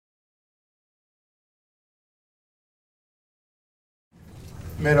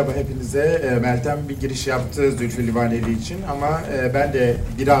Merhaba hepinize. Meltem bir giriş yaptı Zülfü Livaneli için ama ben de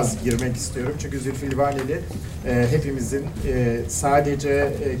biraz girmek istiyorum. Çünkü Zülfü Livaneli hepimizin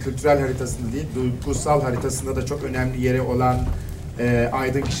sadece kültürel haritasında değil, duygusal haritasında da çok önemli yeri olan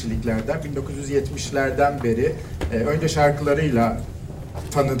aydın kişiliklerden. 1970'lerden beri önce şarkılarıyla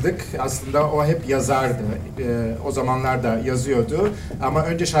tanıdık. Aslında o hep yazardı. O zamanlar da yazıyordu. Ama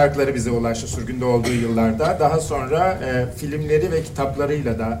önce şarkıları bize ulaştı sürgünde olduğu yıllarda. Daha sonra filmleri ve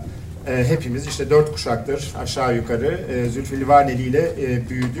kitaplarıyla da hepimiz işte 4 kuşaktır aşağı yukarı Zülfü Livaneli ile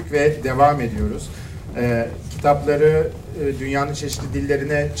büyüdük ve devam ediyoruz. Kitapları dünyanın çeşitli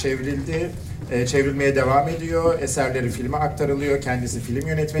dillerine çevrildi. Çevrilmeye devam ediyor. Eserleri filme aktarılıyor. Kendisi film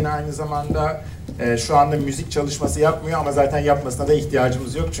yönetmeni aynı zamanda. Şu anda müzik çalışması yapmıyor ama zaten yapmasına da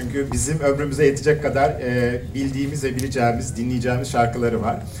ihtiyacımız yok. Çünkü bizim ömrümüze yetecek kadar bildiğimiz ve bileceğimiz, dinleyeceğimiz şarkıları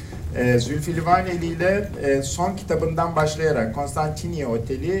var. Zülfü Livaneli ile son kitabından başlayarak Konstantiniye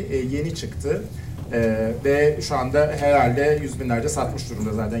Oteli yeni çıktı. Ve şu anda herhalde 100 binlerce satmış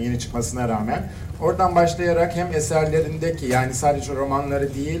durumda zaten yeni çıkmasına rağmen. Oradan başlayarak hem eserlerindeki, yani sadece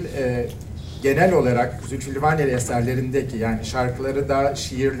romanları değil, genel olarak Zülfü Livaneli eserlerindeki, yani şarkıları da,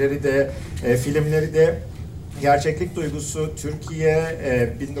 şiirleri de, filmleri de gerçeklik duygusu, Türkiye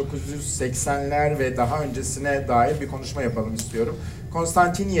 1980'ler ve daha öncesine dair bir konuşma yapalım istiyorum.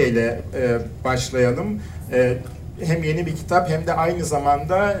 Konstantiniye ile başlayalım. Hem yeni bir kitap hem de aynı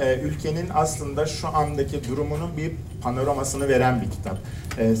zamanda ülkenin aslında şu andaki durumunun bir panoramasını veren bir kitap.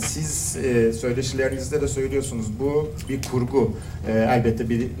 Siz söyleşilerinizde de söylüyorsunuz, bu bir kurgu. Elbette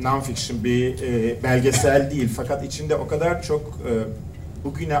bir non-fiction, bir belgesel değil. Fakat içinde o kadar çok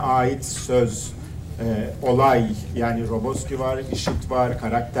bugüne ait söz, olay, yani Roboski var, IŞİD var,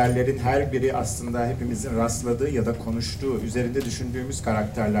 karakterlerin her biri aslında hepimizin rastladığı ya da konuştuğu, üzerinde düşündüğümüz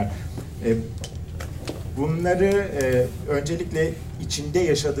karakterler. Bunları öncelikle içinde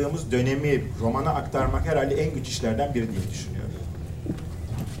yaşadığımız dönemi romana aktarmak herhalde en güç işlerden biri diye düşünüyorum.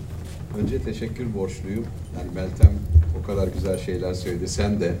 Önce teşekkür borçluyum. Yani Meltem o kadar güzel şeyler söyledi.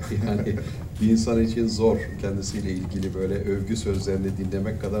 Sen de yani bir insan için zor. Kendisiyle ilgili böyle övgü sözlerini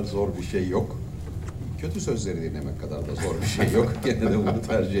dinlemek kadar zor bir şey yok. Kötü sözleri dinlemek kadar da zor bir şey yok. Gene de bunu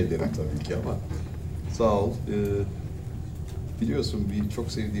tercih ederim tabii ki ama sağ ol. Biliyorsun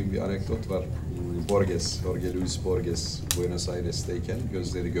çok sevdiğim bir anekdot var. Jorge Luis Borges Buenos Aires'teyken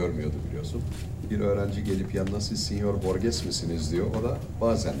gözleri görmüyordu biliyorsun. Bir öğrenci gelip yanına siz Senyor Borges misiniz diyor. O da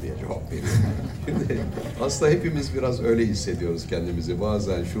bazen diye cevap veriyor. Şimdi aslında hepimiz biraz öyle hissediyoruz kendimizi.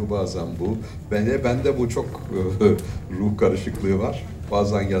 Bazen şu bazen bu. Bende bu çok ruh karışıklığı var.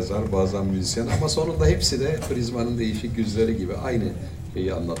 Bazen yazar, bazen müzisyen ama sonunda hepsi de prizmanın değişik yüzleri gibi aynı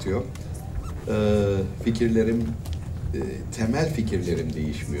şeyi anlatıyor. Temel fikirlerim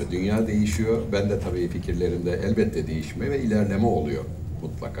değişmiyor. Dünya değişiyor. Ben de tabii fikirlerimde elbette değişme ve ilerleme oluyor.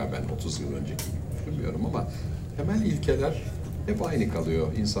 Mutlaka ben 30 yıl önceki gibi düşünmüyorum ama temel ilkeler hep aynı kalıyor.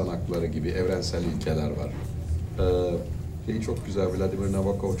 İnsan hakları gibi evrensel ilkeler var. Çok güzel, Vladimir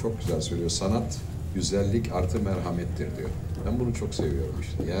Nabokov çok güzel söylüyor. Sanat, güzellik artı merhamettir diyor. Ben bunu çok seviyorum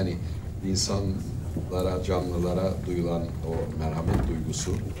işte. Yani insanlara, canlılara duyulan o merhamet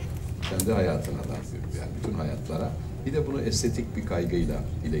duygusu kendi hayatına da, yani bütün hayatlara. Bir de bunu estetik bir kaygıyla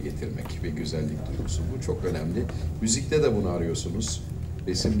dile getirmek ve güzellik duygusu. Bu çok önemli. Müzikte de bunu arıyorsunuz.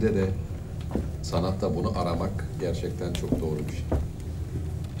 Resimde de, sanatta bunu aramak gerçekten çok doğru bir şey.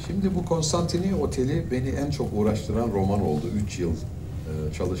 Şimdi bu Konstantiniye Oteli beni en çok uğraştıran roman oldu. 3 yıl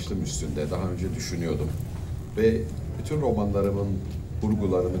çalıştım üstünde. Daha önce düşünüyordum. Ve bütün romanlarımın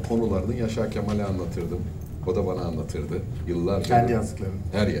kurgularını, konularını Yaşar Kemal'e anlatırdım. O da bana anlatırdı. Yıllarca. Kendi yazdıklarını.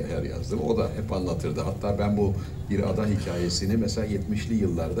 Her yazdım. O da hep anlatırdı. Hatta ben bu bir ada hikayesini mesela 70'li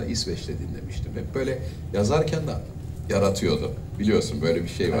yıllarda İsveç'te dinlemiştim. Hep böyle yazarken de yaratıyordu. Biliyorsun böyle bir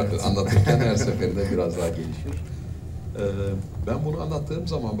şey vardır. Evet. Anlatırken her seferinde biraz daha gelişir. Ben bunu anlattığım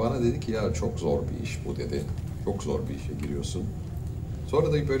zaman bana dedi ki ya çok zor bir iş bu dedi. Çok zor bir işe giriyorsun.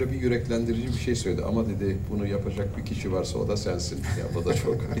 Sonra da böyle bir yüreklendirici bir şey söyledi. Ama dedi bunu yapacak bir kişi varsa o da sensin. Ya o da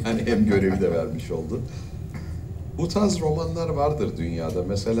çok yani hem görevi de vermiş oldu. Bu tarz romanlar vardır dünyada.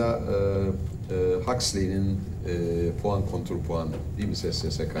 Mesela Huxley'nin Puan kontur puan değil mi ses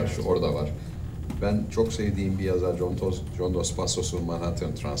sese karşı orada var. Ben çok sevdiğim bir yazar John Dos Passos'un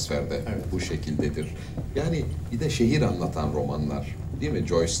Manhattan Transfer'de bu şekildedir. Yani bir de şehir anlatan romanlar değil mi?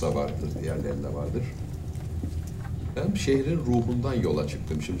 Joyce'da vardır, diğerlerinde vardır. Ben şehrin ruhundan yola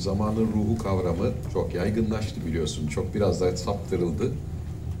çıktım. Şimdi zamanın ruhu kavramı çok yaygınlaştı biliyorsun. Çok biraz da saptırıldı,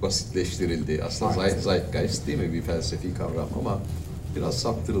 basitleştirildi. Aslında Zeitgeist değil mi? Bir felsefi kavram ama biraz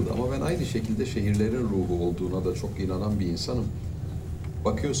saptırıldı. Ama ben aynı şekilde şehirlerin ruhu olduğuna da çok inanan bir insanım.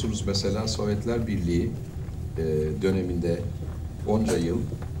 Bakıyorsunuz mesela Sovyetler Birliği döneminde onca yıl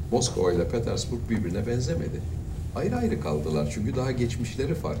Moskova ile Petersburg birbirine benzemedi. Ayrı ayrı kaldılar çünkü daha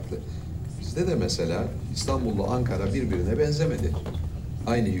geçmişleri farklı. Bizde de mesela İstanbul'la Ankara birbirine benzemedi.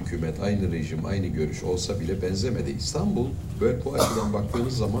 Aynı hükümet, aynı rejim, aynı görüş olsa bile benzemedi. İstanbul böyle bu açıdan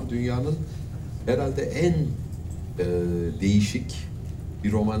baktığınız zaman dünyanın herhalde en değişik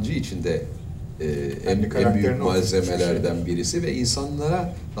bir romancı içinde en büyük malzemelerden birisi ve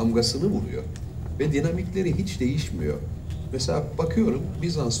insanlara damgasını vuruyor. Ve dinamikleri hiç değişmiyor. Mesela bakıyorum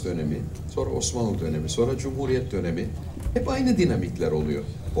Bizans dönemi, sonra Osmanlı dönemi, sonra Cumhuriyet dönemi hep aynı dinamikler oluyor.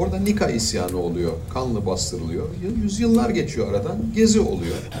 Orada Nika isyanı oluyor, kanlı bastırılıyor. Yüzyıllar geçiyor aradan, Gezi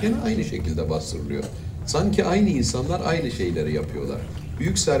oluyor. Yine aynı şekilde bastırılıyor. Sanki aynı insanlar aynı şeyleri yapıyorlar.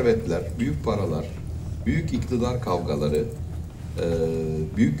 Büyük servetler, büyük paralar, büyük iktidar kavgaları,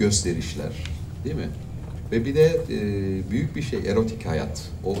 büyük gösterişler, değil mi? Ve bir de büyük bir şey, erotik hayat.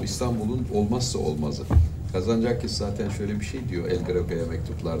 O İstanbul'un olmazsa olmazı. Kazancakis zaten şöyle bir şey diyor El Greco'ya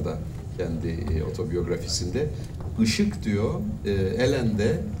mektuplarda, kendi otobiyografisinde. Işık diyor,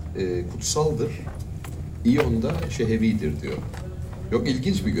 Elen'de kutsaldır, İyon'da şehevidir diyor. Yok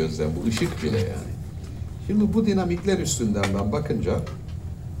ilginç bir gözlem bu, ışık bile yani. Şimdi bu dinamikler üstünden ben bakınca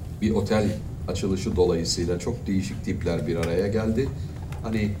bir otel açılışı dolayısıyla çok değişik tipler bir araya geldi.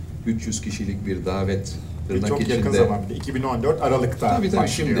 Hani 300 kişilik bir davet tırnak çok içinde. yakın zamanda 2014 Aralık'ta tabii, başlıyor.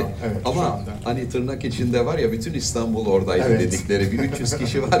 şimdi. Evet, ama hani tırnak içinde var ya bütün İstanbul oradaydı dedikleri bir 300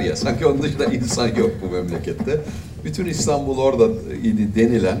 kişi var ya sanki onun dışında insan yok bu memlekette. Bütün İstanbul orada idi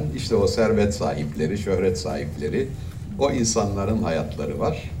denilen işte o servet sahipleri, şöhret sahipleri, o insanların hayatları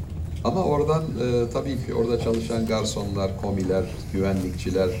var. Ama oradan tabii ki orada çalışan garsonlar, komiler,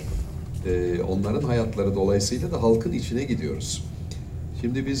 güvenlikçiler, onların hayatları dolayısıyla da halkın içine gidiyoruz.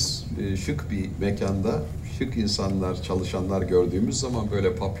 Şimdi biz şık bir mekanda şık insanlar, çalışanlar gördüğümüz zaman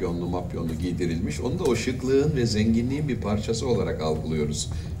böyle papyonlu mapyonlu giydirilmiş, onu da o şıklığın ve zenginliğin bir parçası olarak algılıyoruz.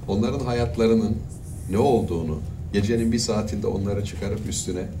 Onların hayatlarının ne olduğunu, gecenin bir saatinde onları çıkarıp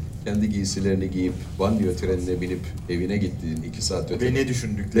üstüne kendi giysilerini giyip banyo trenine binip evine gittiğin 2 saat öte. Ve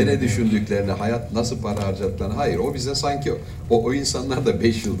ne düşündüklerini, hayat nasıl para harcadıklarını. Hayır, o bize sanki o insanlar da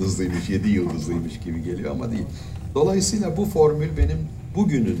 5 yıldızlıymış, 7 yıldızlıymış gibi geliyor ama değil. Dolayısıyla bu formül benim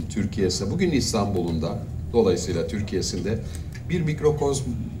bugünün Türkiye'sinde, bugün İstanbul'unda, dolayısıyla Türkiye'sinde bir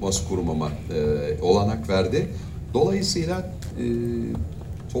mikrokozmos kurmama olanak verdi. Dolayısıyla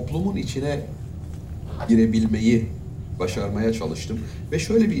toplumun içine girebilmeyi başarmaya çalıştım. Ve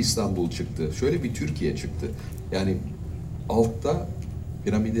şöyle bir İstanbul çıktı, şöyle bir Türkiye çıktı. Yani altta,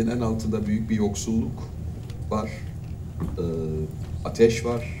 piramidin en altında büyük bir yoksulluk var, ateş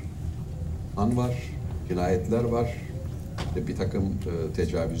var, kan var, cinayetler var, bir takım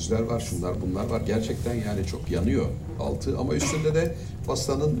tecavüzler var, şunlar bunlar var. Gerçekten yani çok yanıyor altı ama üstünde de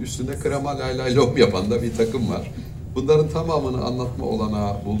pastanın üstünde krema lay lay lom yapan da bir takım var. Bunların tamamını anlatma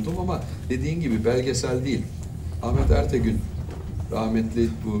olanağı buldum ama dediğin gibi belgesel değil. Ahmet Ertegün, rahmetli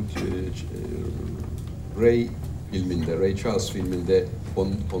bu Ray Charles filminde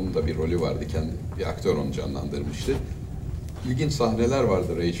onun da bir rolü vardı. Kendi bir aktör onu canlandırmıştı. İlginç sahneler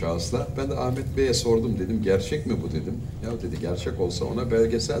vardı Ray Charles'la. Ben de Ahmet Bey'e sordum, dedim gerçek mi bu dedim. Ya dedi gerçek olsa ona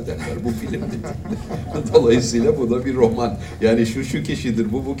belgesel derler, bu film dedi. Dolayısıyla bu da bir roman. Yani şu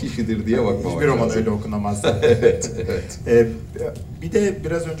kişidir, bu kişidir diye bakmamak lazım. Hiçbir roman öyle okunamaz. Evet, evet. Bir de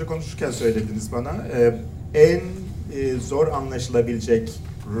biraz önce konuşurken söylediniz bana, en zor anlaşılabilecek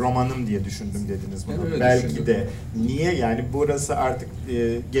romanım diye düşündüm dediniz bunu. Belki düşündüm. De. Niye? Yani burası artık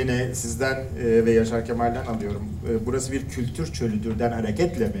gene sizden ve Yaşar Kemal'den alıyorum. Burası bir kültür çölüdürden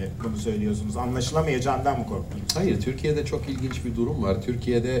hareketle mi bunu söylüyorsunuz? Anlaşılamayacağından mı korktunuz? Hayır, Türkiye'de çok ilginç bir durum var.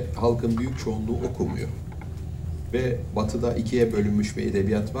 Türkiye'de halkın büyük çoğunluğu okumuyor. Ve Batı'da ikiye bölünmüş bir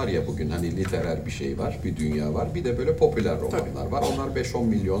edebiyat var ya bugün, hani literer bir şey var, bir dünya var. Bir de böyle popüler romanlar var. Onlar 5-10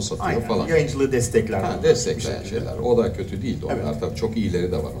 milyon satıyor. Aynen. Falan. Yayıncılığı destekler. Destekleyen şeyler. O da kötü değildi. Onlar tabii çok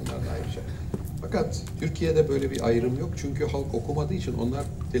iyileri de var onların ayrıca. Fakat Türkiye'de böyle bir ayrım yok. Çünkü halk okumadığı için onlar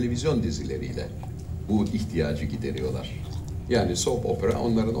televizyon dizileriyle bu ihtiyacı gideriyorlar. Yani soap opera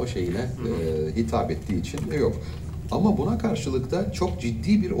onların o şeyine hitap ettiği için de yok. Ama buna karşılık da çok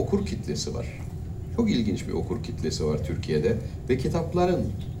ciddi bir okur kitlesi var. Çok ilginç bir okur kitlesi var Türkiye'de ve kitapların,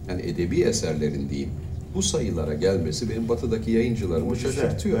 yani edebi eserlerin diyeyim, bu sayılara gelmesi benim Batı'daki yayıncılarımı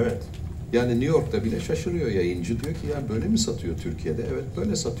şaşırtıyor. Evet. Yani New York'ta bile şaşırıyor yayıncı, diyor ki ya böyle mi satıyor Türkiye'de? Evet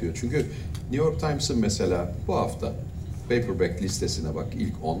böyle satıyor. Çünkü New York Times'ın mesela bu hafta paperback listesine bak,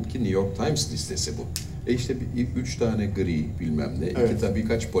 ilk 10 ki New York Times listesi bu. İşte 3 tane gri bilmem ne, evet.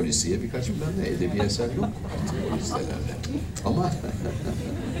 Birkaç polisiye, birkaç bilmem ne, edebi eser yok artık o listelerde. Ama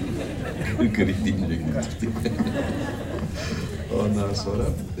gri deyince güldük. Ondan sonra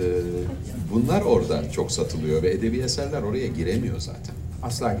bunlar orada çok satılıyor ve edebi eserler oraya giremiyor zaten.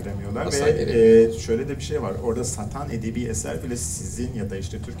 Asla giremiyorlar Asla ve giremiyor. şöyle de bir şey var. Orada satan edebi eser bile sizin ya da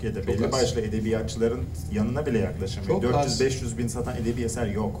işte Türkiye'de belli az. başlı edebiyatçıların yanına bile yaklaşamıyor. Çok az. 400-500 bin satan edebi eser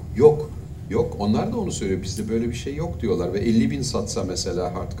yok. Yok. Yok. Onlar da onu söylüyor. Bizde böyle bir şey yok diyorlar. Ve 50 bin satsa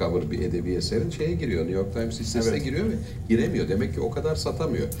mesela hardcover bir edebi eserin şeye giriyor. New York Times listesine Evet. giriyor ve giremiyor. Demek ki o kadar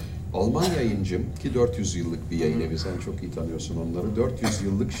satamıyor. Alman yayıncım ki 400 yıllık bir yayın evi. Sen çok iyi tanıyorsun onları. 400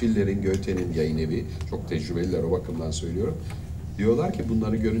 yıllık Schiller'in, Goethe'nin yayın evi. Çok tecrübeliler o bakımdan söylüyorum. Diyorlar ki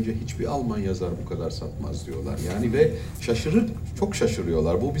bunları görünce hiçbir Alman yazar bu kadar satmaz diyorlar. Yani ve çok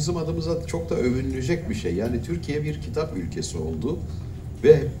şaşırıyorlar. Bu bizim adımıza çok da övünülecek bir şey. Yani Türkiye bir kitap ülkesi oldu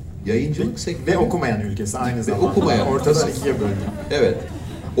ve yayıncılık sektörü... Ve okumayan ülkesi aynı Ve zamanda. okumayan Ortadan ülkesi. ikiye böldü. Evet.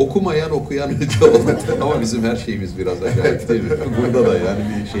 Okuyan ülke oldu. Ama bizim her şeyimiz biraz acayip değil mi? Burada da yani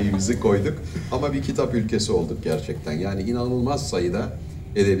bir şeyimizi koyduk. Ama bir kitap ülkesi olduk gerçekten. Yani inanılmaz sayıda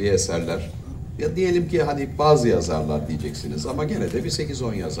edebi eserler. Ya diyelim ki hani bazı yazarlar diyeceksiniz ama gene de bir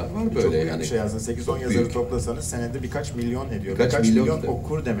 8-10 yazar var böyle Çok büyük yani. bir şey aslında. 8-10 yazarı büyük. toplasanız senede birkaç milyon ediyor. Birkaç milyon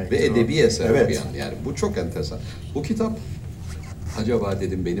okur demek. ve edebi eser Evet. okuyan. Yani bu çok enteresan. Bu kitap acaba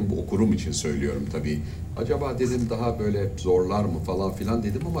dedim benim bu okurum için söylüyorum tabii. Acaba dedim daha böyle zorlar mı falan filan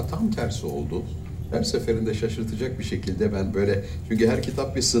dedim ama tam tersi oldu. Her seferinde şaşırtacak bir şekilde ben böyle çünkü her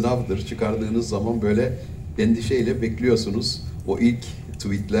kitap bir sınavdır. Çıkardığınız zaman böyle endişeyle bekliyorsunuz. O ilk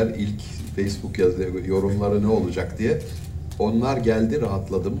tweetler, ilk Facebook yorumları ne olacak diye. Onlar geldi,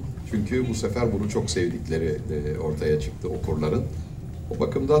 rahatladım. Çünkü bu sefer bunu çok sevdikleri ortaya çıktı okurların. O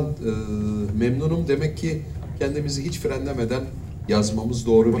bakımdan memnunum. Demek ki kendimizi hiç frenlemeden yazmamız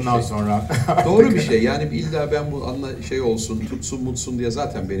doğru bir şey. Bundan sonra. Doğru bir şey. Yani illa ben bu şey olsun, tutsun mutsun diye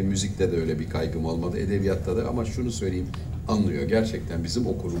zaten benim müzikte de öyle bir kaygım olmadı, edebiyatta da. Ama şunu söyleyeyim, anlıyor. Gerçekten bizim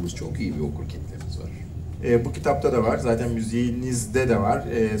okurumuz çok iyi bir okur kitlemiz var. Bu kitapta da var. Zaten müziğinizde de var.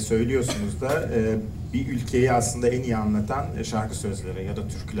 Söylüyorsunuz da bir ülkeyi aslında en iyi anlatan şarkı sözleri ya da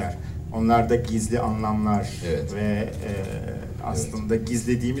türküler. Onlarda gizli anlamlar Evet. ve aslında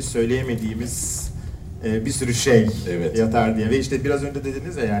gizlediğimiz, söyleyemediğimiz bir sürü şey Evet. yatar diye. Ve işte biraz önce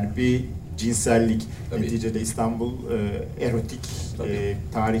dediniz ya yani bir cinsellik Tabii. neticede İstanbul erotik Tabii.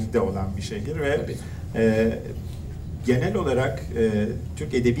 tarihte olan bir şehir ve Tabii. genel olarak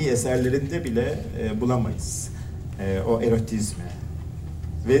Türk edebi eserlerinde bile bulamayız o erotizmi.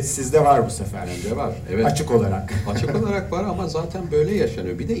 Ve sizde var bu sefer. Bende var. Evet. Açık olarak. Açık olarak var ama zaten böyle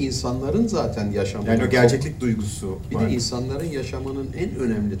yaşanıyor. Bir de insanların zaten yaşamının Yani o gerçeklik duygusu Bir var. de insanların yaşamının en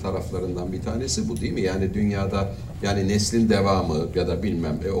önemli taraflarından bir tanesi bu değil mi? Yani dünyada yani neslin devamı ya da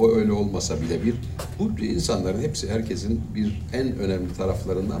bilmem o öyle olmasa bile bu insanların hepsi herkesin bir en önemli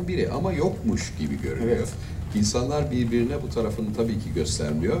taraflarından biri ama yokmuş gibi görünüyor. Evet. İnsanlar birbirine bu tarafını tabii ki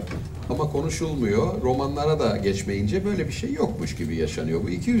göstermiyor ama konuşulmuyor. Romanlara da geçmeyince böyle bir şey yokmuş gibi yaşanıyor. Bu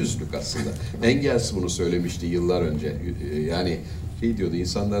ikiyüzlülük aslında. Engels bunu söylemişti yıllar önce. Yani şey diyordu,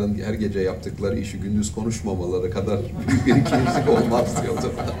 insanların her gece yaptıkları işi gündüz konuşmamaları kadar büyük bir ikiyüzlülük olmaz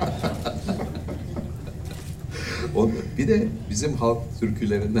diyordu. Bir de bizim halk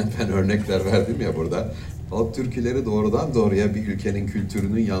türkülerinden ben örnekler verdim ya burada. Halk türküleri doğrudan doğruya bir ülkenin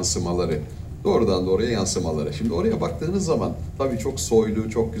kültürünün yansımaları. Doğrudan doğruya yansımaları. Şimdi oraya baktığınız zaman tabii çok soylu,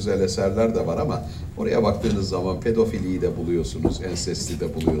 çok güzel eserler de var ama oraya baktığınız zaman pedofiliyi de buluyorsunuz, ensesti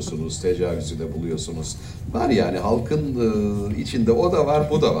de buluyorsunuz, tecavüzü de buluyorsunuz. Var yani halkın içinde o da var,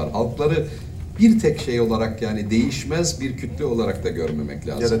 bu da var. Halkları bir tek şey olarak yani değişmez bir kütle olarak da görmemek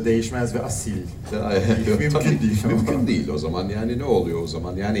lazım. Ya da değişmez ve asil. Mümkün değil. Mümkün değil o zaman. Yani ne oluyor o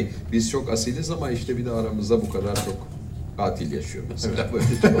zaman? Yani biz çok asiliz ama işte bir de aramızda bu kadar çok katil yaşıyor mesela. Böyle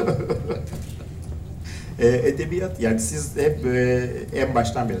bir şey olur. Edebiyat, yani siz hep en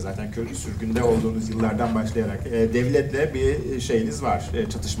baştan beri zaten köylü sürgünde olduğunuz yıllardan başlayarak devletle bir şeyiniz var,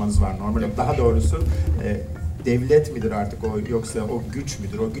 çatışmanız var normal. Daha doğrusu devlet midir artık o yoksa o güç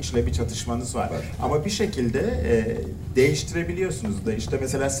müdür? O güçle bir çatışmanız var. Ama bir şekilde değiştirebiliyorsunuz da. İşte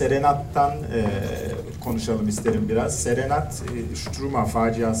mesela Serenat'tan konuşalım isterim biraz. Serenat, Struma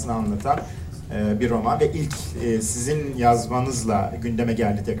faciasını anlatan bir roman ve ilk sizin yazmanızla gündeme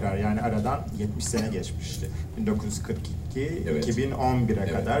geldi tekrar. Yani aradan 70 sene geçmişti. 1942, Evet. 2011'e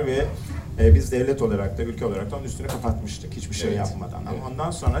Evet. kadar ve biz devlet olarak da ülke olarak da onun üstüne kapatmıştık hiçbir şey Evet. yapmadan. Ama Evet.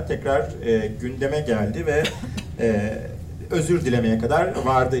 ondan sonra tekrar gündeme geldi ve özür dilemeye kadar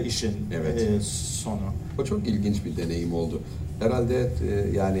vardı işin Evet. sonu. O çok ilginç bir deneyim oldu. Herhalde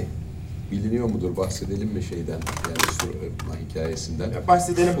yani biliniyor mudur, bahsedelim mi şeyden, yani Struma hikayesinden?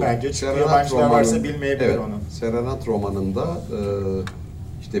 Bahsedelim bence çünkü yabancılar varsa bilmeyebilir evet, onu. Serenat romanında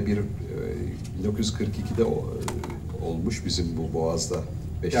işte bir 1942'de olmuş bizim bu Boğaz'da,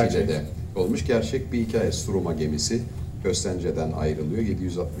 Beşile'de Gerçek. olmuş gerçek bir hikaye. Struma gemisi Köstence'den ayrılıyor.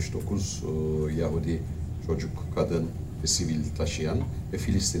 769 Yahudi çocuk, kadın ve sivil taşıyan ve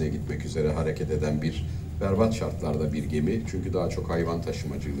Filistin'e gitmek üzere hareket eden bir berbat şartlarda bir gemi. Çünkü daha çok hayvan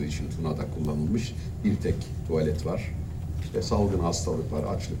taşımacılığı için Tuna'da kullanılmış bir tek tuvalet var. İşte salgın hastalık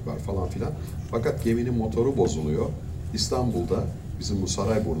var, açlık var falan filan. Fakat geminin motoru bozuluyor. İstanbul'da bizim bu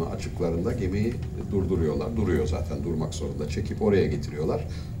Sarayburnu açıklarında gemiyi durduruyorlar. Duruyor zaten, durmak zorunda. Çekip oraya getiriyorlar.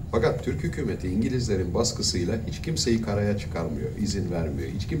 Fakat Türk hükümeti İngilizlerin baskısıyla hiç kimseyi karaya çıkarmıyor, izin vermiyor.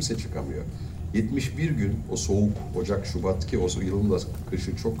 Hiç kimse çıkamıyor. 71 gün o soğuk Ocak, Şubat ki o yılın da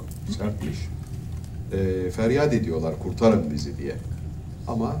kışı çok sertmiş. Feryat ediyorlar kurtarın bizi diye.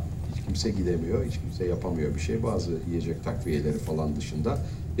 Ama hiç kimse gidemiyor, hiç kimse yapamıyor bir şey. Bazı yiyecek takviyeleri falan dışında.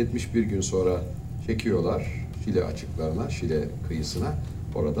 71 gün sonra çekiyorlar Şile açıklarına, Şile kıyısına.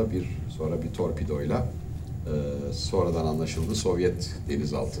 Orada sonra bir torpidoyla sonradan anlaşıldı Sovyet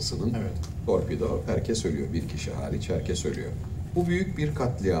denizaltısının torpido. Herkes ölüyor. Bir kişi hariç herkes ölüyor. Bu büyük bir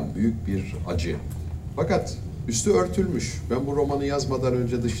katliam, büyük bir acı. Fakat üstü örtülmüş. Ben bu romanı yazmadan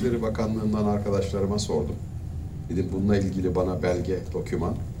önce Dışişleri Bakanlığı'ndan arkadaşlarıma sordum. Dedim bununla ilgili bana belge,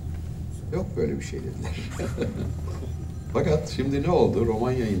 doküman. Yok böyle bir şey dediler. Fakat şimdi ne oldu?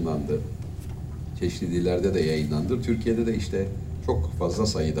 Roman yayınlandı. Çeşitli dillerde de yayınlandı. Türkiye'de de işte çok fazla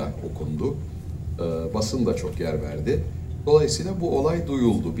sayıda okundu. Basın da çok yer verdi. Dolayısıyla bu olay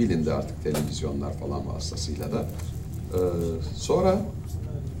duyuldu, bilindi artık televizyonlar falan vasıtasıyla da. Sonra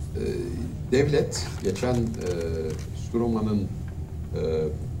devlet geçen şu romanın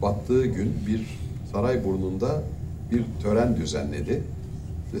battığı gün bir Sarayburnu'nda bir tören düzenledi.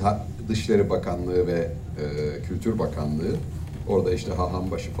 Dışişleri Bakanlığı ve Kültür Bakanlığı orada işte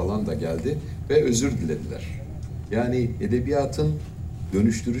Hahanbaşı falan da geldi ve özür dilediler. Yani edebiyatın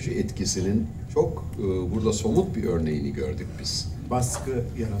dönüştürücü etkisinin çok burada somut bir örneğini gördük biz. Baskı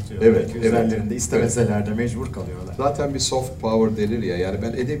yaratıyor. Evet, Belki üzerlerinde istemeseler de mecbur kalıyorlar. Zaten bir soft power denir ya, yani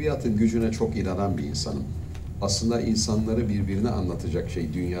ben edebiyatın gücüne çok inanan bir insanım. Aslında insanları birbirine anlatacak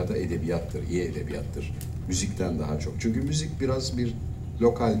şey dünyada edebiyattır, iyi edebiyattır. Müzikten daha çok. Çünkü müzik biraz bir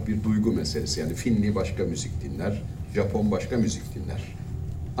lokal bir duygu meselesi. Yani Finli başka müzik dinler, Japon başka müzik dinler,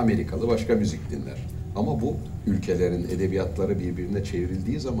 Amerikalı başka müzik dinler. Ama bu ülkelerin edebiyatları birbirine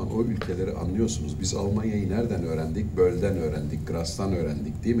çevrildiği zaman o ülkeleri anlıyorsunuz. Biz Almanya'yı nereden öğrendik? Böll'den öğrendik, Grass'tan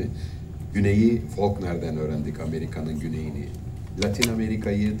öğrendik değil mi? Güneyi Faulkner'den öğrendik, Amerika'nın güneyini. Latin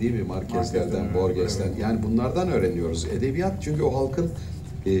Amerika'yı değil mi? Marquez'lerden, Borges'ten. Evet. Yani bunlardan öğreniyoruz. Edebiyat çünkü o halkın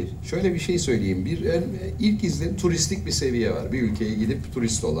şöyle bir şey söyleyeyim. İlk izlenim turistik bir seviye var. Bir ülkeye gidip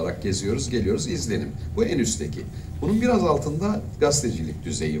turist olarak geziyoruz, geliyoruz, izlenim. Bu en üstteki. Bunun biraz altında gazetecilik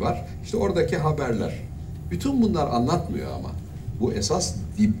düzeyi var. İşte oradaki haberler. Bütün bunlar anlatmıyor ama. Bu esas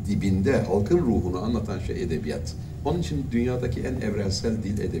dibinde halkın ruhunu anlatan şey edebiyat. Onun için dünyadaki en evrensel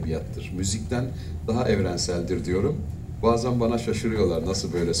dil edebiyattır. Müzikten daha evrenseldir diyorum. Bazen bana şaşırıyorlar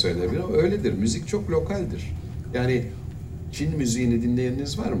nasıl böyle söylenebilir ama öyledir. Müzik çok lokaldir. Yani Çin müziğini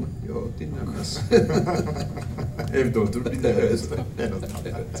dinleyeniniz var mı? Yok, dinlenmez. Evde oturup dinleriz.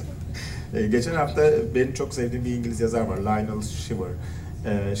 Geçen hafta benim çok sevdiğim bir İngiliz yazar var, Lionel Shiver.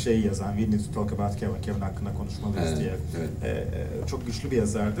 Yazan, We Need to Talk About Kevin, Kevin hakkında konuşmalıyız diye. Evet. Çok güçlü bir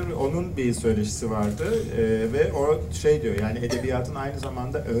yazardır. Onun bir söyleşisi vardı ve o diyor, yani edebiyatın aynı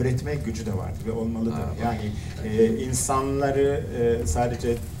zamanda öğretme gücü de vardır ve olmalıdır. Yani insanları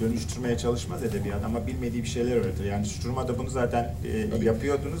sadece dönüştürmeye çalışmaz edebiyat ama bilmediği bir şeyler öğretir. Yani Sturma'da bunu zaten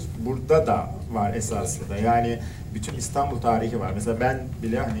yapıyordunuz. Burada da var esasında. Yani bütün İstanbul tarihi var. Mesela ben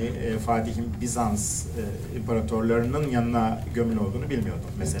bile Fatih'in Bizans imparatorlarının yanına gömülü olduğunu bilmiyordum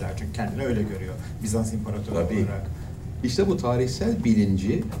mesela. Çünkü kendini öyle görüyor. Bizans imparatoru olarak. İşte bu tarihsel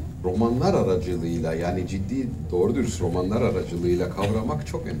bilinci romanlar aracılığıyla, yani ciddi doğru dürüst romanlar aracılığıyla kavramak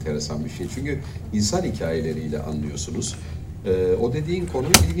çok enteresan bir şey. Çünkü insan hikayeleriyle anlıyorsunuz. O dediğin konu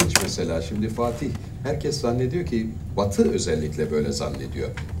ilginç mesela. Şimdi Fatih, herkes zannediyor ki, Batı özellikle böyle zannediyor.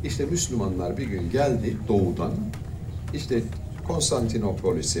 İşte Müslümanlar bir gün geldi doğudan, işte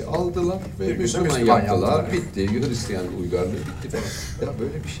Konstantinopolis'i aldılar ve Müslüman yaptılar, bitti. Hristiyan uygarlığı bitti falan. Ya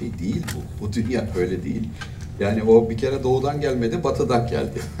böyle bir şey değil bu. Bu dünya böyle değil. Yani o bir kere doğudan gelmedi, batıdan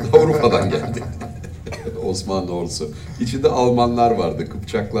geldi. Avrupa'dan geldi. Osmanlı ordusu. İçinde Almanlar vardı,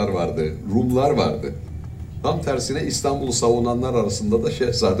 Kıpçaklar vardı, Rumlar vardı. Tam tersine İstanbul'u savunanlar arasında da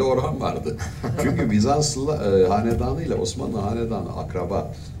Şehzade Orhan vardı. Çünkü Bizanslı hanedanı ile Osmanlı hanedanı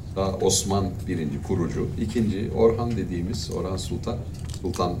akraba. Daha Osman birinci kurucu, ikinci Orhan dediğimiz Orhan Sultan.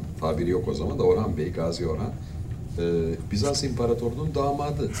 Sultan tabiri yok o zaman da Orhan Bey, Gazi Orhan. Bizans İmparatorluğu'nun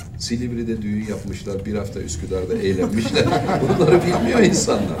damadı. Silivri'de düğün yapmışlar, bir hafta Üsküdar'da eğlenmişler. Bunları bilmiyor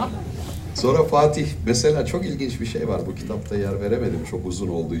insanlar. Sonra Fatih, mesela çok ilginç bir şey var. Bu kitapta yer veremedim çok uzun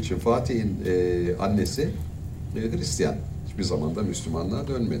olduğu için. Fatih'in annesi Hristiyan. Hiçbir zaman da Müslümanlığa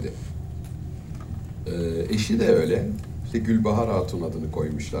dönmedi. Eşi de öyle. İşte Gülbahar Hatun adını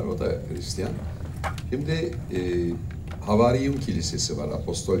koymuşlar. O da Hristiyan. Şimdi Havariyun Kilisesi var.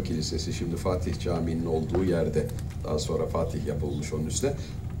 Apostol Kilisesi. Şimdi Fatih Camii'nin olduğu yerde. Daha sonra Fatih yapılmış onun üstüne.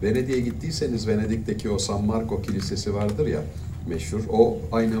 Venedik'e gittiyseniz Venedik'teki o San Marco Kilisesi vardır ya meşhur. O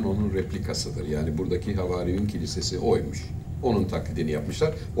aynen onun replikasıdır. Yani buradaki Havariyun Kilisesi oymuş. Onun taklidini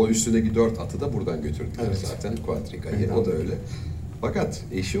yapmışlar. O üstündeki 4 atı da buradan götürdüler zaten. Quadriga'yı. Evet. O da öyle. Fakat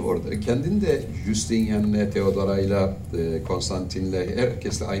eşi orada. Kendini de Justinian'le, Theodora'yla, Konstantin'le,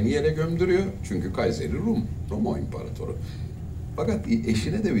 herkesle aynı yere gömdürüyor. Çünkü Kayseri Rum, Roma İmparatoru. Fakat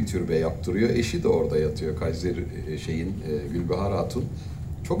eşine de bir türbe yaptırıyor. Eşi de orada yatıyor. Kayseri Gülbahar Hatun.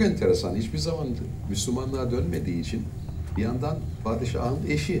 Çok enteresan. Hiçbir zaman Müslümanlığa dönmediği için bir yandan padişahın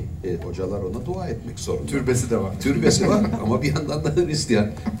eşi. Hocalar ona dua etmek zorunda. Türbesi de var. Türbesi var ama bir yandan da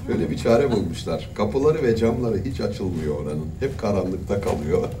Hristiyan. Böyle bir çare bulmuşlar. Kapıları ve camları hiç açılmıyor oranın. Hep karanlıkta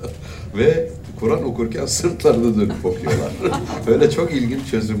kalıyor. Ve Kur'an okurken sırtlarını dönüp okuyorlar. Böyle çok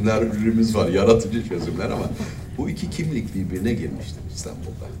ilginç çözümlerimiz var. Yaratıcı çözümler ama bu iki kimlik birbirine girmiştir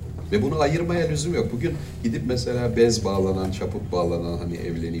İstanbul'da. Ve bunu ayırmaya lüzum yok. Bugün gidip mesela bez bağlanan, çaput bağlanan hani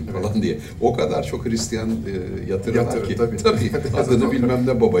evleneyim falan diye o kadar çok Hristiyan yatırırlar ki. Tabii. Adını bilmem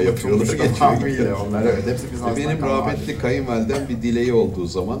ne baba yapıyorlar. Geçiyor. Onlar evet. Hepsi biz benim rahmetli kayınvalidem bir dileği olduğu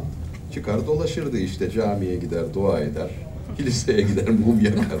zaman çıkar dolaşırdı işte camiye gider, dua eder. Kiliseye gider, mum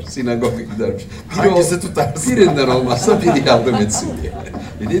yakar, sinagoga gider. Hangisi tutarsın? Birinden olmazsa biri yardım etsin diye.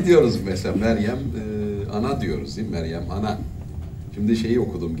 Ne diyoruz mesela Meryem ana diyoruz değil mi? Meryem ana. Şimdi şeyi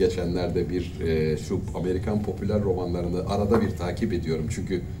okudum geçenlerde şu Amerikan popüler romanlarını arada bir takip ediyorum.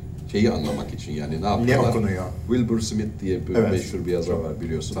 Çünkü şeyi anlamak için yani ne yapıyorlar? Ne okunuyor? Wilbur Smith diye bir meşhur bir yazar var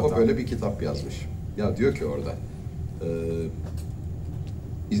biliyorsun. O böyle bir kitap yazmış. Ya diyor ki orada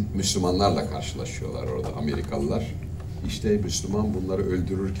Müslümanlarla karşılaşıyorlar orada Amerikalılar. İşte Müslüman bunları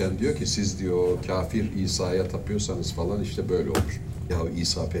öldürürken diyor ki siz diyor kafir İsa'ya tapıyorsanız falan işte böyle olur. Ya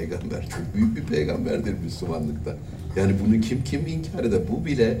İsa peygamber çok büyük bir peygamberdir Müslümanlıkta. Yani bunu kim inkar eder? Bu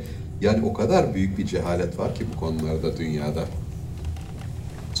bile yani o kadar büyük bir cehalet var ki bu konularda dünyada.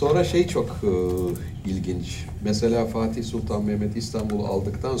 Sonra çok ilginç. Mesela Fatih Sultan Mehmet İstanbul'u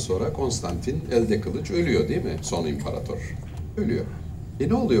aldıktan sonra Konstantin elde kılıç ölüyor değil mi? Son imparator. Ölüyor.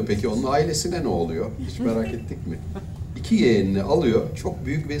 Ne oluyor peki? Onun ailesine ne oluyor? Hiç merak ettik mi? 2 yeğenini alıyor, çok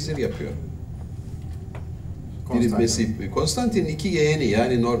büyük vezir yapıyor. Konstantin'in 2 yeğeni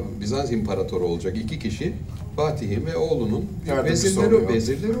yani Bizans imparatoru olacak 2 kişi Fatih'in ve oğlunun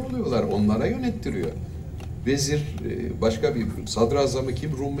vezirleri oluyorlar. Onlara yönettiriyor. Vezir başka bir sadrazamı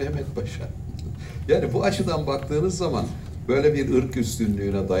kim? Rum Mehmet Paşa. Yani bu açıdan baktığınız zaman böyle bir ırk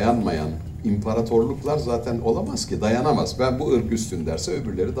üstünlüğüne dayanmayan imparatorluklar zaten olamaz ki, dayanamaz. Ben bu ırk üstün derse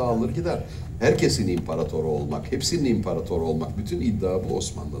öbürleri dağılır gider. Herkesin imparatoru olmak, hepsinin imparatoru olmak, bütün iddia bu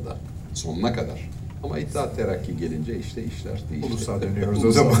Osmanlı'da sonuna kadar. Ama İttihat Terakki gelince işte işler değişti. Ulusa dönüyoruz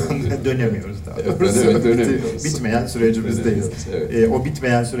o zaman. Dönemiyoruz daha doğrusu. Evet, dönemiyoruz. Bitmeyen sürecimizdeyiz. Evet. O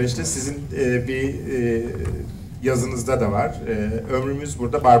bitmeyen süreçte sizin bir yazınızda da var. Ömrümüz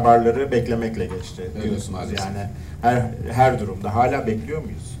burada barbarları beklemekle geçti diyorsunuz. Evet, yani her durumda. Hala bekliyor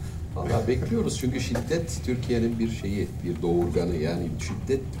muyuz? Vallahi bekliyoruz çünkü şiddet Türkiye'nin bir bir doğurganı yani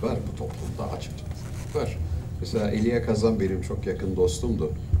şiddet var bu toplumda açıkçası. Var. Mesela Elia Kazan benim çok yakın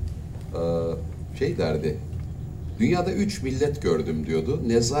dostumdu. Şey dünyada 3 millet gördüm diyordu.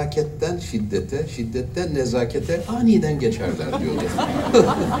 Nezaketten şiddete, şiddetten nezakete aniden geçerler diyordu.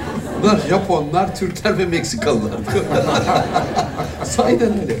 Bunlar Japonlar, Türkler ve Meksikalılar.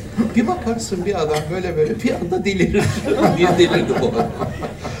 Sahiden öyle. Bir bakarsın bir adam böyle bir anda delirir. Bir delirdi bu adam.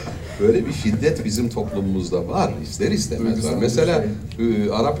 Böyle bir şiddet bizim toplumumuzda var. İster istemez var. Mesela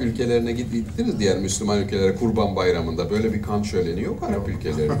Arap ülkelerine gittiniz, diğer Müslüman ülkelere Kurban Bayramı'nda böyle bir kan şöleni yok Arap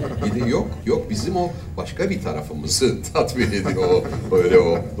ülkelerinde. Yok bizim o başka bir tarafımızı tatmin ediyor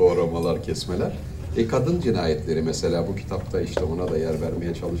o doğramalar, kesmeler. Kadın cinayetleri mesela bu kitapta işte ona da yer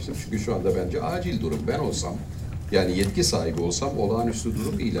vermeye çalıştım. Çünkü şu anda bence acil durum. Ben olsam yani yetki sahibi olsam olağanüstü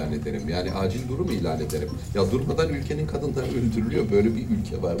durum ilan ederim. Yani acil durum ilan ederim. Ya durmadan ülkenin kadınları öldürülüyor. Böyle bir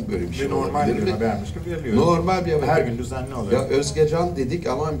ülke var mı? Böyle bir şey normal bir habermiş gibi veriliyor. Normal bir haber. Her gün düzenli oluyor. Ya Özgecan dedik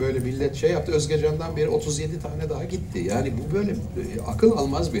aman böyle millet yaptı. Özgecan'dan beri 37 tane daha gitti. Yani bu böyle akıl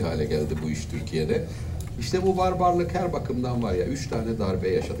almaz bir hale geldi bu iş Türkiye'de. İşte bu barbarlık her bakımdan var ya. 3 tane darbe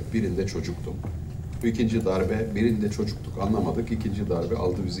yaşadık. Birinde çocuktum. İkinci darbe, birinde çocuktuk anlamadık. İkinci darbe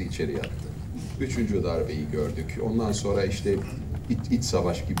aldı bizi içeri yattı. 3. darbeyi gördük. Ondan sonra işte iç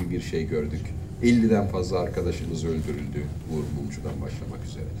savaş gibi bir şey gördük. 50'den fazla arkadaşımız öldürüldü. Uğur Mumcu'dan başlamak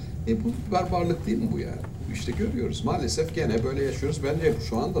üzere. Bu barbarlık değil mi bu yani? İşte görüyoruz. Maalesef gene böyle yaşıyoruz. Bence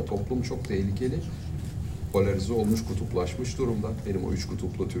şu anda toplum çok tehlikeli. polarize olmuş, kutuplaşmış durumda. Benim o 3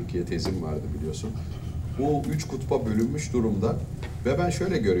 kutuplu Türkiye tezim vardı biliyorsun. Bu 3 kutba bölünmüş durumda ve ben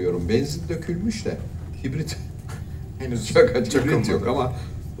şöyle görüyorum, benzin dökülmüş de hibrit henüz hibrit yok ama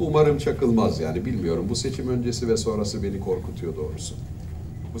umarım çakılmaz yani, bilmiyorum. Bu seçim öncesi ve sonrası beni korkutuyor doğrusu.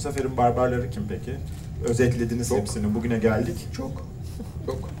 Bu seferin barbarları kim peki? Özetlediniz Çok. hepsini. Bugüne geldik. Çok.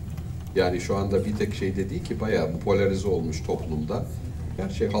 Yani şu anda bir tek şey de değil ki, bayağı bu polarize olmuş toplumda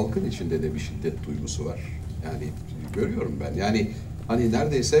gerçi halkın içinde de bir şiddet duygusu var. Yani görüyorum ben. Yani hani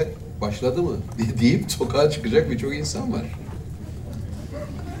neredeyse başladı mı deyip sokağa çıkacak birçok insan var.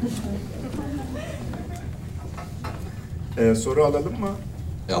 Soru alalım mı?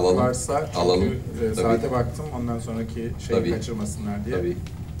 Alalım. Varsa çünkü Alalım. saate Tabii. baktım, ondan sonraki şeyi Tabii. kaçırmasınlar diye. Tabii.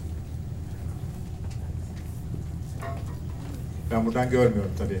 Ben buradan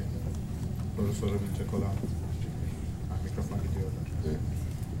görmüyorum tabii. Soru sorabilecek olan. Mikrofon gidiyorlar. Evet.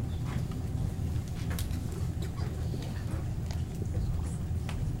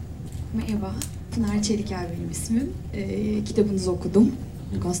 Merhaba, Pınar Çeliker benim ismim. Kitabınızı okudum.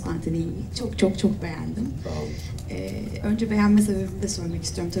 Konstantin'i çok beğendim. Sağ olun. Önce beğenme sebebimi de sormak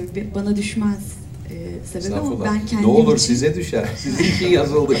istiyorum. Tabii bana düşmez sebebi ama Estağfurullah. ben Ne kendim olur için... size düşer. Sizin için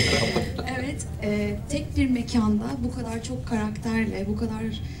yazıldık. Evet, tek bir mekanda bu kadar çok karakterle, bu kadar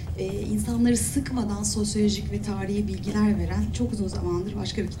insanları sıkmadan sosyolojik ve tarihi bilgiler veren çok uzun zamandır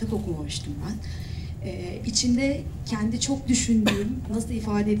başka bir kitap okumamıştım ben. İçinde kendi çok düşündüğüm, nasıl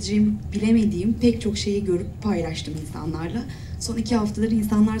ifade edeceğimi bilemediğim pek çok şeyi görüp paylaştım insanlarla. Son 2 haftadır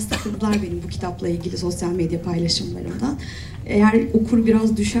insanlar sıkıldılar benim bu kitapla ilgili sosyal medya paylaşımlarımdan. Eğer okur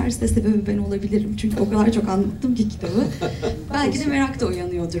biraz düşerse sebebi ben olabilirim. Çünkü o kadar çok anlattım ki kitabı. Belki de merak da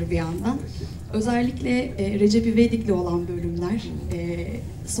uyanıyordur bir yandan. Özellikle Recep İvedik'le olan bölümler,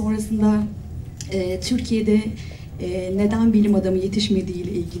 sonrasında Türkiye'de neden bilim adamı yetişmediği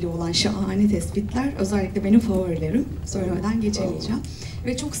ile ilgili olan şahane tespitler özellikle benim favorilerim. Söylemeden geçemeyeceğim.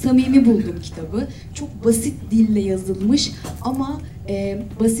 Ve çok samimi buldum kitabı. Çok basit dille yazılmış ama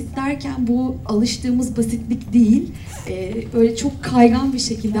basit derken bu alıştığımız basitlik değil. Böyle çok kaygan bir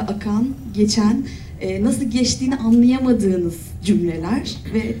şekilde akan, geçen, nasıl geçtiğini anlayamadığınız cümleler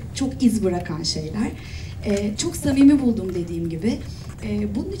ve çok iz bırakan şeyler. Çok samimi buldum dediğim gibi.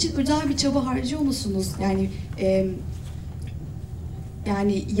 Bunun için özel bir çaba harcıyor musunuz?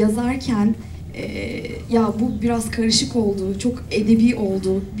 Yani yazarken ya bu biraz karışık oldu, çok edebi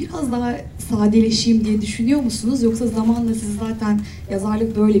oldu, biraz daha sadeleşeyim diye düşünüyor musunuz? Yoksa zamanla sizi zaten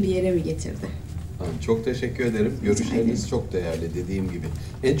yazarlık böyle bir yere mi getirdi? Çok teşekkür ederim. Görüşleriniz çok değerli dediğim gibi.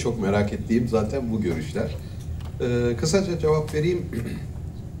 En çok merak ettiğim zaten bu görüşler. Kısaca cevap vereyim.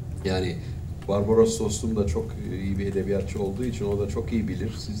 Yani Barbaros dostum da çok iyi bir edebiyatçı olduğu için o da çok iyi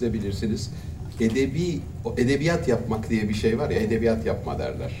bilir. Siz de bilirsiniz. Edebiyat yapmak diye bir şey var ya, edebiyat yapma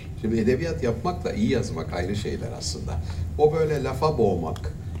derler. Şimdi edebiyat yapmakla iyi yazmak ayrı şeyler aslında. O böyle lafa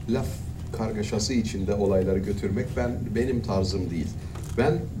boğmak, laf kargaşası içinde olayları götürmek benim tarzım değil.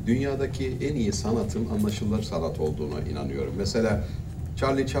 Ben dünyadaki en iyi sanatın anlaşılır sanat olduğuna inanıyorum. Mesela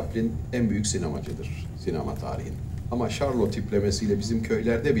Charlie Chaplin en büyük sinemacıdır, sinema tarihin. Ama Charlot tiplemesiyle bizim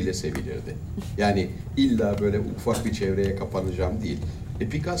köylerde bile sevilirdi. Yani illa böyle ufak bir çevreye kapanacağım değil.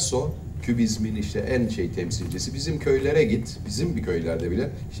 Picasso, Kübizmin işte en temsilcisi. Bizim köylere git, bizim bir köylerde bile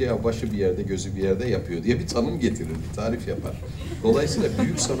ya başı bir yerde, gözü bir yerde yapıyor diye bir tanım getirir, bir tarif yapar. Dolayısıyla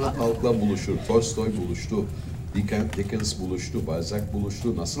büyük sanat halkla buluşur. Tolstoy buluştu, Dickens buluştu, Balzac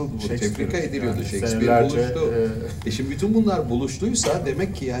buluştu. Nasıl bu tefrika ediliyordu? Yani Shakespeare buluştu. Şimdi bütün bunlar buluştuysa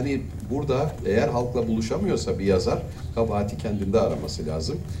demek ki yani burada eğer halkla buluşamıyorsa bir yazar kabahati kendinde araması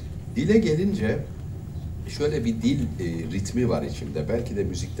lazım. Dile gelince şöyle bir dil ritmi var içimde. Belki de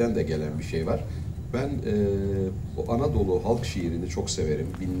müzikten de gelen bir şey var. Ben o Anadolu halk şiirini çok severim.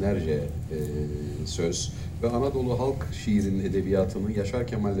 Binlerce söz ve Anadolu halk şiirinin edebiyatını Yaşar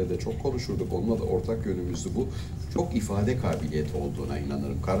Kemal'le de çok konuşurduk. Onunla da ortak yönümüzdü bu. Çok ifade kabiliyeti olduğuna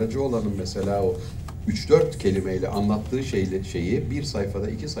inanırım. Karacaoğlan'ın mesela o 3-4 kelimeyle anlattığı şeyi bir sayfada,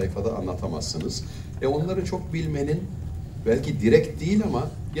 2 sayfada anlatamazsınız. Onları çok bilmenin belki direkt değil ama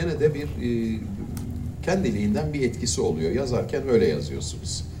gene de bir kendiliğinden bir etkisi oluyor. Yazarken öyle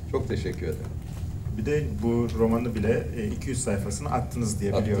yazıyorsunuz. Çok teşekkür ederim. Bir de bu romanı bile 200 sayfasını attınız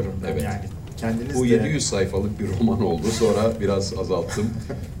diye biliyorum ben. Evet. Yani kendiniz Bu de... 700 sayfalık bir roman oldu. Sonra biraz azalttım.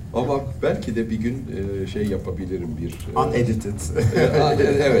 Ama belki de bir gün yapabilirim bir... Unedited.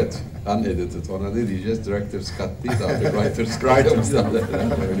 Evet. Unedited. Ona ne diyeceğiz? Director's Cut değil de abi. Writer's Cut.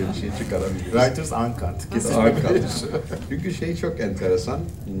 Öyle bir şey çıkarabiliriz. Writer's Uncut. Kesinlikle. Çünkü çok enteresan.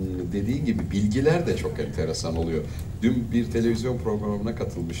 Dediğin gibi bilgiler de çok enteresan oluyor. Dün bir televizyon programına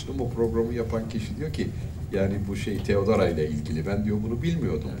katılmıştım. O programı yapan kişi diyor ki Yani bu şey Theodora ile ilgili. Ben diyor bunu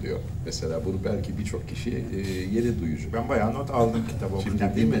bilmiyordum diyor. Mesela bunu belki birçok kişi yeni duyacak. Ben bayağı not aldım kitabı okurken.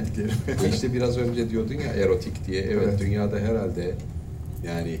 Şimdi değil mi? bilmediklerimi. İşte biraz önce diyordun ya erotik diye. Evet, Evet. dünyada herhalde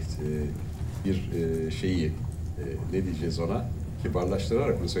yani bir şeyi ne diyeceğiz ona?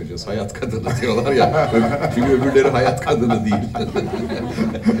 Kibarlaştırarak mı söyleyeceğiz? Hayat kadını diyorlar ya. Çünkü öbürleri hayat kadını değil.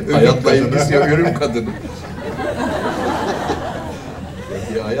 Hayatla ilgisi yok, ölüm kadını.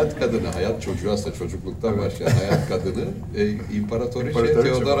 Bir hayat kadını, hayat çocuğu aslında çocukluktan başlayan hayat kadını, İmparatoriçe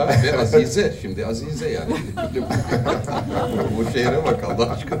Theodora ve Azize. Şimdi Azize yani. Bu şehre bak Allah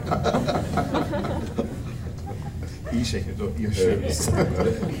aşkına. İyi şehirde yaşıyoruz.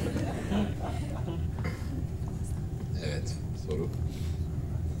 Evet, soru.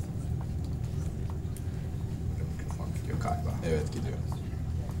 Mikrofon gidiyor galiba. Evet, gidiyor.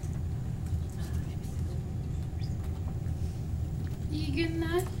 İyi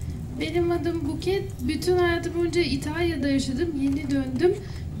günler. Benim adım Buket. Bütün hayatım boyunca İtalya'da yaşadım. Yeni döndüm.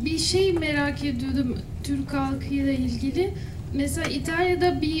 Bir şey merak ediyordum Türk halkıyla ilgili. Mesela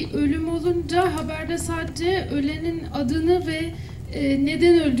İtalya'da bir ölüm olunca haberde sadece ölenin adını ve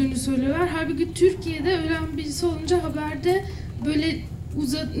neden öldüğünü söylüyorlar. Halbuki Türkiye'de ölen birisi olunca haberde böyle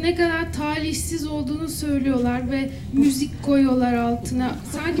ne kadar talihsiz olduğunu söylüyorlar ve müzik koyuyorlar altına.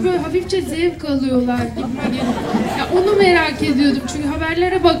 Sanki böyle hafifçe zevk alıyorlar gibi geliyor. Ya onu merak ediyordum çünkü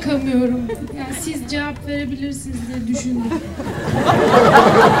haberlere bakamıyorum. Yani siz cevap verebilirsiniz diye düşündüm.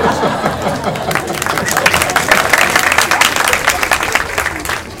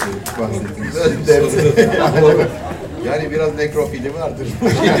 Bahsettiğiniz Yani biraz nekrofili vardır.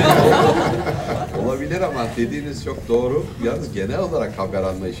 Olabilir ama dediğiniz çok doğru. Yalnız genel olarak haber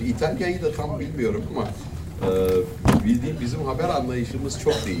anlayışı, İtalya'yı da tam bilmiyorum ama bildiğim bizim haber anlayışımız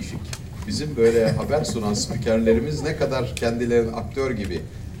çok değişik. Bizim böyle haber sunan spikerlerimiz ne kadar kendilerini aktör gibi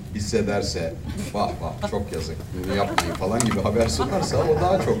hissederse, vah vah çok yazık, bunu yapmayın falan gibi haber sunarsa o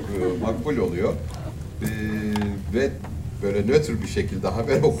daha çok makbul oluyor. Ve böyle nötr bir şekilde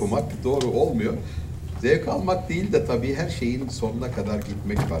haber okumak doğru olmuyor. Zevk almak değil de tabii her şeyin sonuna kadar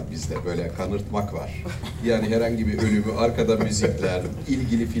gitmek var bizde. Böyle kanırtmak var. Yani herhangi bir ölümü, arkada müzikler,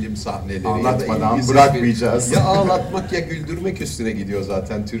 ilgili film sahneleri Anlatmadan ya da ilgisiz bırakmayacağız. Ya ağlatmak ya güldürmek üstüne gidiyor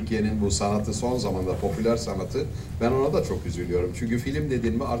zaten Türkiye'nin bu sanatı son zamanda popüler sanatı. Ben ona da çok üzülüyorum. Çünkü film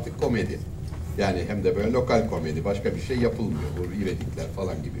dedin mi artık komedi. Yani hem de böyle lokal komedi. Başka bir şey yapılmıyor. Bu İvedikler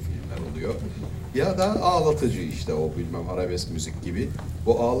falan gibi filmler oluyor. Ya da ağlatıcı işte o bilmem arabesk müzik gibi.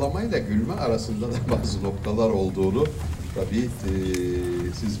 Bu ağlamayla gülme arasında da bazı noktalar olduğunu tabii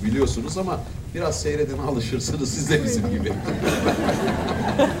siz biliyorsunuz ama biraz seyredin alışırsınız siz de bizim gibi.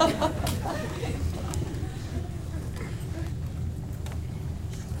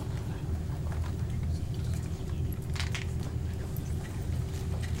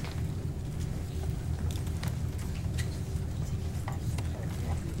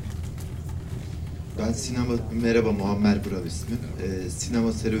 Ben merhaba Muammer Burav ismim.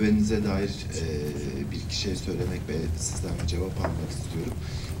 Sinema serüveninize dair bir iki şey söylemek ve sizden bir cevap almak istiyorum.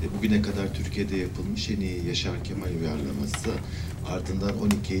 Bugüne kadar Türkiye'de yapılmış en iyi Yaşar Kemal uyarlaması, ardından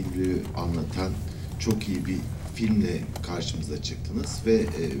 12 Eylül'ü anlatan çok iyi bir filmle karşımıza çıktınız ve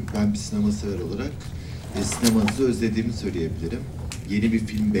ben bir sinema sever olarak sinemanızı özlediğimi söyleyebilirim. Yeni bir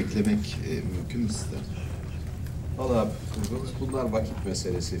film beklemek mümkün mü sizden? Valla bunlar vakit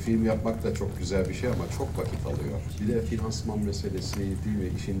meselesi. Film yapmak da çok güzel bir şey ama çok vakit alıyor. Bir de finansman meselesi değil mi?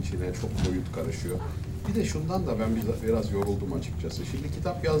 İşin içine çok boyut karışıyor. Bir de şundan da ben biraz yoruldum açıkçası. Şimdi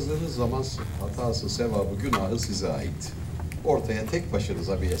kitap yazdığınız zaman hatası, sevabı, günahı size ait. Ortaya tek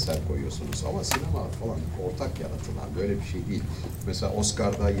başınıza bir eser koyuyorsunuz. Ama sinema falan ortak yaratılan böyle bir şey değil. Mesela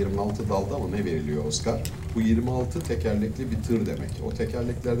Oscar'da 26 dalda mı ne veriliyor Oscar? Bu 26 tekerlekli bir tır demek. O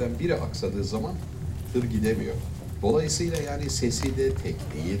tekerleklerden biri aksadığı zaman tır gidemiyor. Dolayısıyla yani sesi de,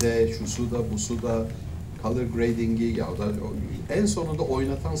 tekniği de, şusu da, busu da, color grading'i ya da en sonunda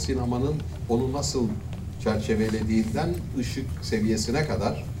oynatan sinemanın onu nasıl çerçevelediğinden ışık seviyesine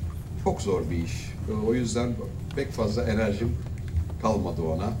kadar çok zor bir iş. O yüzden pek fazla enerjim kalmadı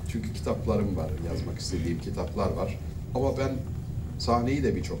ona. Çünkü kitaplarım var, yazmak istediğim kitaplar var. Ama ben sahneyi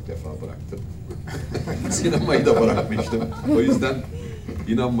de birçok defa bıraktım. Sinemayı da bırakmıştım. O yüzden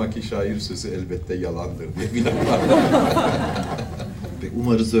inanma ki şair sözü elbette yalandır diye bir laf var. Peki,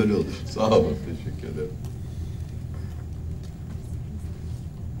 umarız öyle olur. Sağ olun, teşekkür ederim.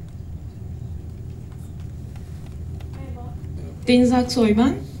 Deniz Aksoy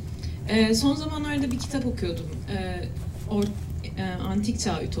ben. Son zamanlarda bir kitap okuyordum. Antik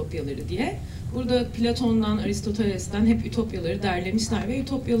Çağ Ütopyaları diye. Burada Platon'dan, Aristoteles'ten hep ütopyaları derlemişler ve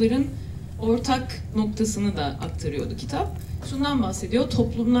ütopyaların ortak noktasını da aktarıyordu kitap. Şundan bahsediyor,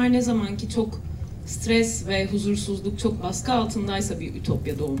 toplumlar ne zaman ki çok stres ve huzursuzluk çok baskı altındaysa bir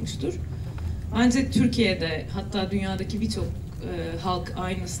ütopya doğmuştur. Bence Türkiye'de, hatta dünyadaki birçok halk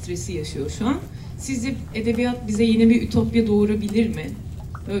aynı stresi yaşıyor şu an. Sizce edebiyat bize yeni bir ütopya doğurabilir mi?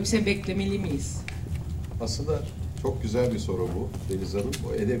 Böyle bir şey beklemeli miyiz? Aslında çok güzel bir soru bu Deniz Hanım.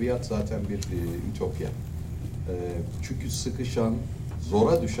 O edebiyat zaten bir ütopya. Çünkü sıkışan,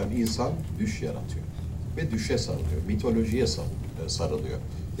 zora düşen insan düş yaratıyor. Ve düşe sarılıyor, mitolojiye sarılıyor.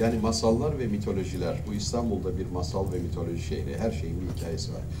 Yani masallar ve mitolojiler, bu İstanbul'da bir masal ve mitoloji şehri, her şeyin bir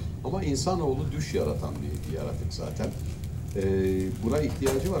hikayesi var. Ama insanoğlu düş yaratan bir yaratık zaten. Buna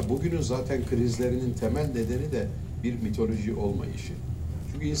ihtiyacı var. Bugünün zaten krizlerinin temel nedeni de bir mitoloji olmayışı.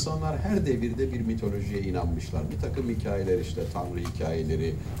 Çünkü insanlar her devirde bir mitolojiye inanmışlar. Bir takım hikayeler, işte Tanrı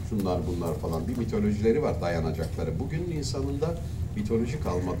hikayeleri, şunlar bunlar falan, bir mitolojileri var dayanacakları. Bugünün insanında mitoloji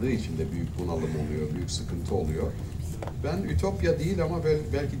kalmadığı için de büyük bunalım oluyor, büyük sıkıntı oluyor. Ben ütopya değil ama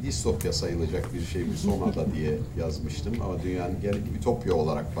belki distopya sayılacak bir şey, bir son ada diye yazmıştım. Ama dünyanın ütopya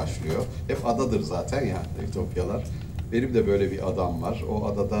olarak başlıyor. Hep adadır zaten ya ütopyalar. Benim de böyle bir adam var. O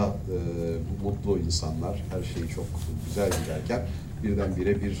adada mutlu insanlar, her şey çok güzel giderken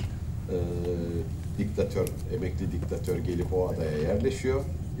birdenbire bir diktatör, emekli diktatör gelip o adaya yerleşiyor.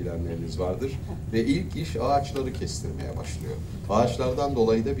 Bilenleriniz vardır. Ve ilk iş ağaçları kestirmeye başlıyor. Ağaçlardan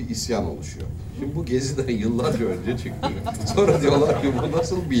dolayı da bir isyan oluşuyor. Şimdi bu Gezi'den yıllarca önce çıktı. Sonra diyorlar ki bu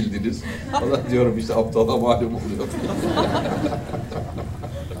nasıl bildiniz? Falan diyorum, işte aptala malum oluyor.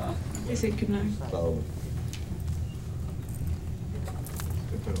 Teşekkürler. Sağ olun.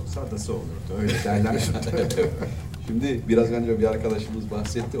 Kötü olsa adası olurdu. Öyle derler. Şimdi biraz önce bir arkadaşımız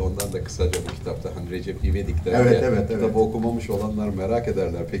bahsetti, ondan da kısaca bu kitapta, hani Recep İvedik der Evet, ya, evet, kitabı evet. okumamış olanlar merak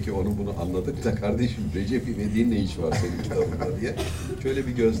ederler. Peki onu bunu anladık da kardeşim, Recep İvedik'in ne işi var senin kitabında diye. Şöyle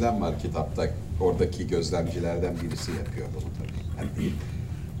bir gözlem var kitapta, oradaki gözlemcilerden birisi yapıyor bunu tabii. Ben değil.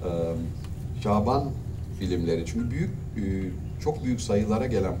 Şaban filmleri, çünkü çok büyük sayılara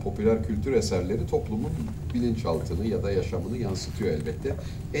gelen popüler kültür eserleri toplumun bilinçaltını ya da yaşamını yansıtıyor elbette.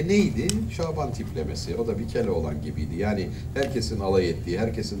 Neydi? Şaban tiplemesi. O da bir Keloğlan gibiydi. Yani herkesin alay ettiği,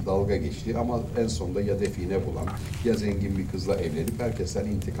 herkesin dalga geçtiği ama en sonunda ya define bulan, ya zengin bir kızla evlenip herkesten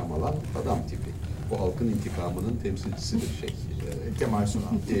intikam alan adam tipi. Bu halkın intikamının temsilcisidir şey. Kemal Sunal.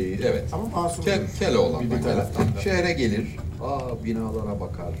 Evet. Ama masum. Keloğlan. Bir taraftan da. Şehre gelir, binalara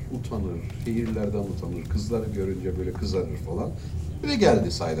bakar, utanır, şehirlerden utanır, kızları görünce böyle kızarır falan. Öyle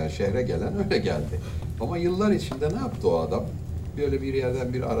geldi sahiden, şehre gelen öyle geldi. Ama yıllar içinde ne yaptı o adam? Böyle bir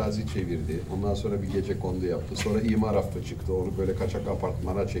yerden bir arazi çevirdi. Ondan sonra bir gecekondu yaptı. Sonra imar affı çıktı. Onu böyle kaçak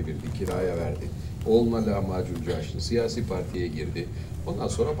apartmana çevirdi, kiraya verdi. Oğluna lahmacuncu açtı, siyasi partiye girdi. Ondan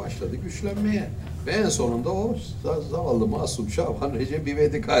sonra başladı güçlenmeye. Ve en sonunda o zavallı masum Şaban Recep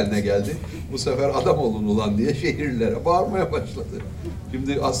İvedik haline geldi. Bu sefer adam olun ulan diye şehirlere bağırmaya başladı.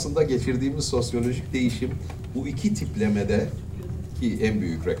 Şimdi aslında geçirdiğimiz sosyolojik değişim bu iki tiplemede, ki en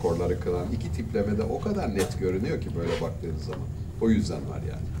büyük rekorları kıran iki tiplemede o kadar net görünüyor ki böyle baktığınız zaman. O yüzden var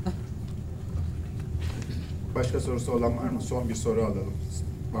yani. Başka sorusu olan var mı? Son bir soru alalım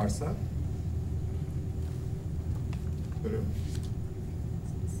varsa. Buyurun.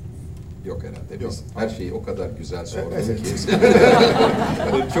 Yok herhalde. Biz Yok. her şeyi o kadar güzel sorduk Evet. ki.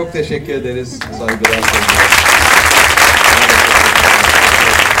 Çok teşekkür ederiz. Saygılar, sevgiler.